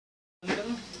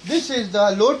This is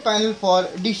the load panel for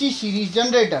DC series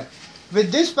generator.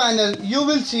 With this panel you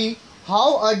will see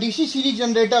how a DC series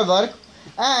generator works,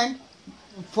 and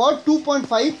for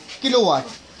 2.5 kilowatt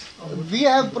we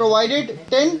have provided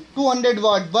 10 200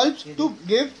 watt bulbs to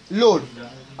give load.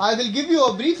 I will give you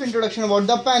a brief introduction about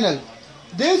the panel.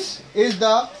 This is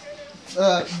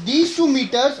these two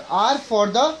meters are for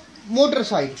the motor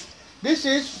side. This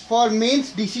is for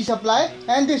mains DC supply,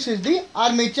 and this is the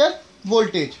armature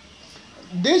voltage.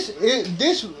 This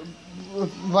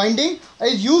winding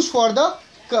is used for the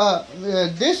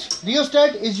this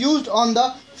rheostat is used on the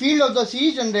field of the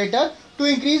series generator to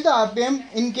increase the RPM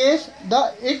in case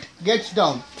it gets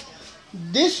down.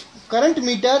 This current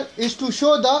meter is to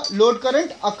show the load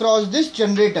current across this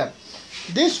generator.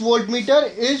 This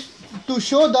voltmeter is to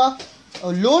show the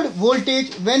load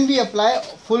voltage when we apply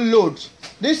full loads.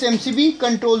 This MCB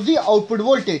controls the output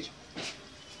voltage.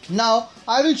 Now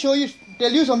I will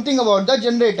tell you something about the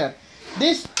generator.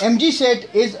 This MG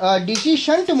set is a DC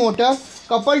shunt motor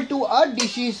coupled to a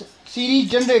DC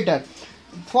series generator.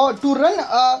 To run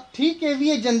a 3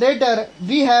 kVA generator,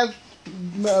 we have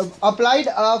applied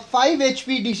a 5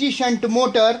 HP DC shunt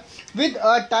motor with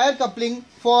a tire coupling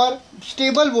for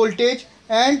stable voltage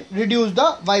and reduce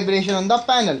the vibration on the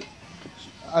panel.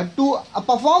 To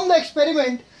perform the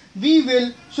experiment, we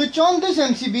will switch on this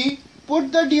MCB,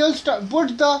 put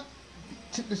the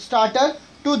starter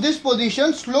to this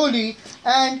position slowly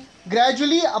and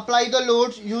gradually apply the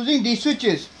loads using these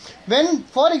switches.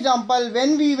 For example,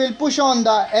 when we will push on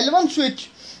the L1 switch,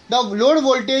 the load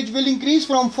voltage will increase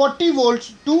from 40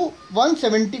 volts to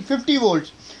 50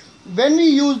 volts. When we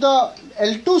use the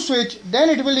L2 switch, then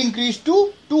it will increase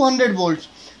to 200 volts.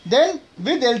 Then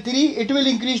with L3 it will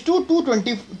increase to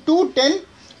 210,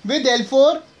 with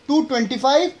L4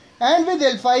 225, and with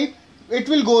L5 it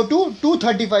will go to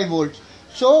 235 volts.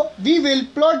 So we will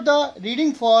plot the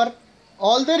reading for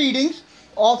all the readings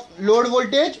of load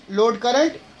voltage, load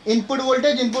current, input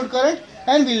voltage, input current,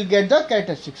 and we will get the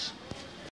characteristics.